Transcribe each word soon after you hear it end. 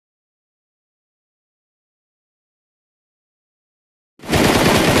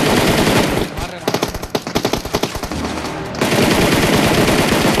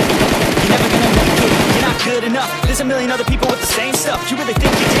there's a million other people with the same stuff. You really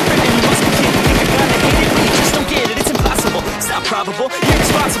think you're different and you must be kidding. You think you're gonna hit it, but you just don't get it. It's impossible, it's not probable, you're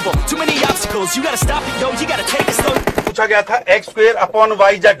irresponsible. Too many obstacles, you gotta stop it, yo, you gotta take it slow. पूछा गया था x²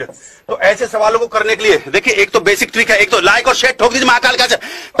 तो ऐसे सवालों को करने के लिए देखिए एक तो बेसिक ट्रिक है, एक तो लाइक और शेयर ठोक दीजिए महाकाल का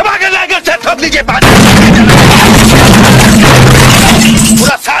दबा के लाइक और शेयर ठोक दीजिए।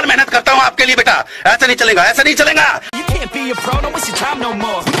 पूरा साल मेहनत करता हूँ आपके लिए बेटा, ऐसा नहीं चलेगा, ऐसा नहीं चलेगा। You can't be a pro, don't waste your time no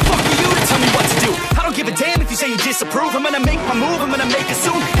more. Who the fuck are you to tell me what to do? I don't give a damn if you say you disapprove. I'm gonna make my move, I'm gonna make it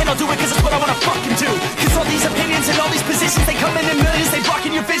soon, and I'll do it cause it's what I wanna fucking do. Cause all these opinions and all these positions, they come in millions, they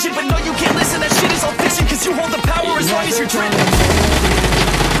blocking your vision. But no, you can't listen, that shit is all fiction. Cause you hold the power as long as you're driven.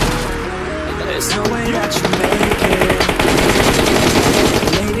 There's no way that you make it.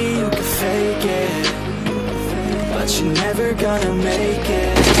 Maybe you can fake it, but you're never gonna make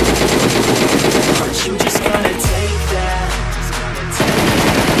it. Aren't you just gonna take that?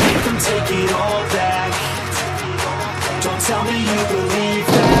 Make them take it all back. Don't tell me you believe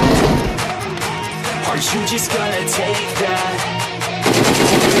that. Aren't you just gonna take that?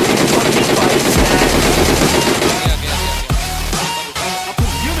 Fucking fight back.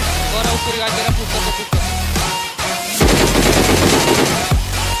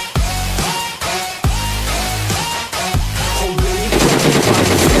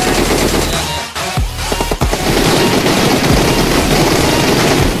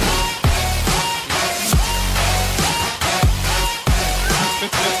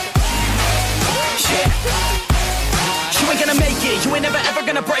 You ain't never ever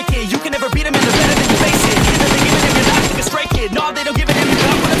gonna break it. You can never beat them in the better than you face it. Either they give it and you're not like a stray kid. No, they don't give it and you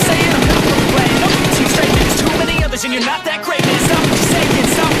got what I'm saying. I'm not gonna play. No, too straight. There's too many others and you're not that great, man. Stop what you're saying,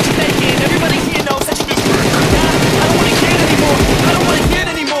 stop what you're making. Everybody here knows that you get I don't wanna hear it anymore. I don't wanna hear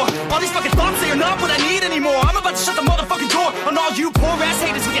it anymore. All these fucking thoughts, they are not what I need anymore. I'm about to shut the motherfucking door on all you poor ass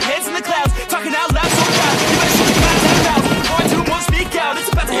haters with your heads in the clouds, talking out loud so loud. You better shut your mouth out. Before I do more, speak out. It's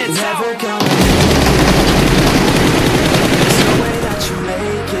about to head south. Never gonna make it.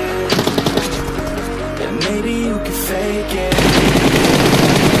 And maybe you can fake it,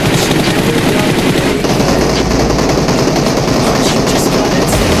 but you're never gonna make it. Aren't you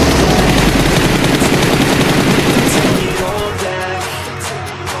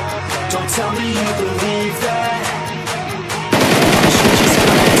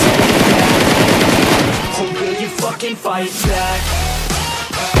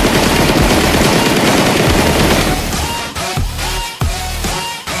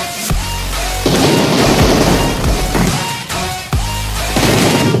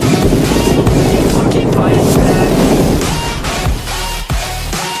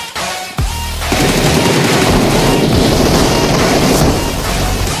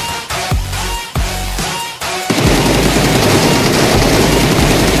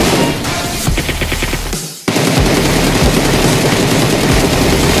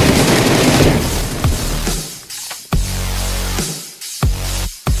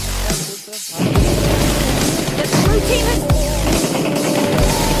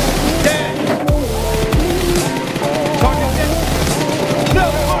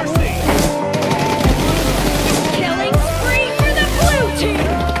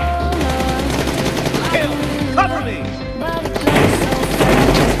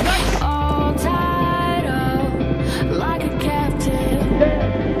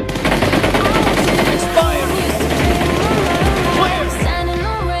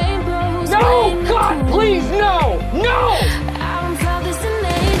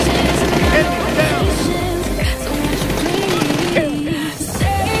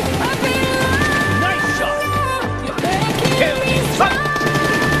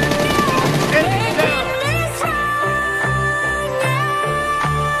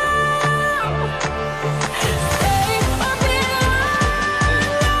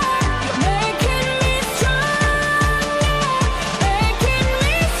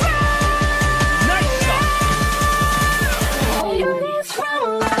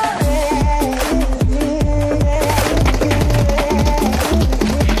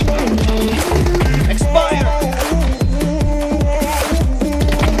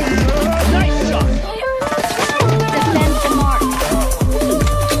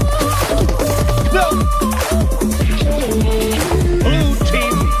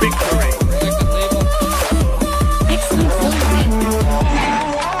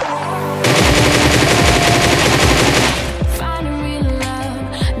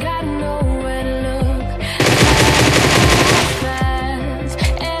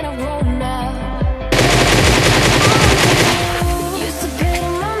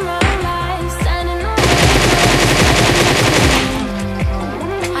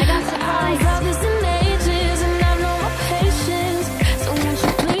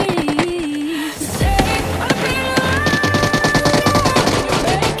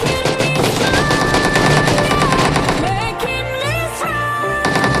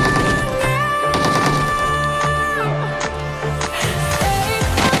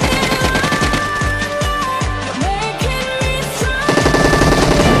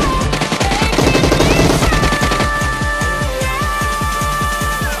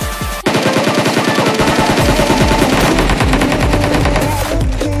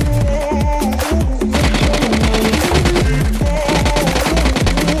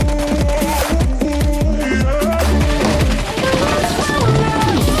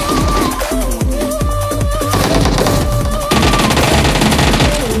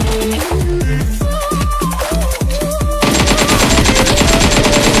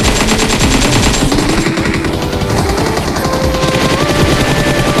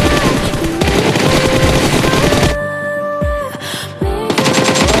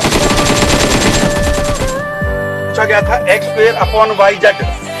गया था x²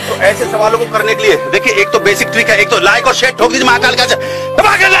 तो ऐसे सवालों को करने के लिए देखिए एक तो बेसिक ट्रिक है, एक तो लाइक और शेयर ठोक दीजिए महाकाल का,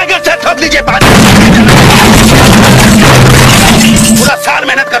 दबा के लाइक और शेयर ठोक लीजिए। पूरा साल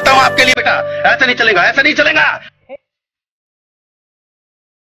मेहनत करता हूं आपके लिए बेटा, ऐसा नहीं चलेगा, ऐसा नहीं चलेगा।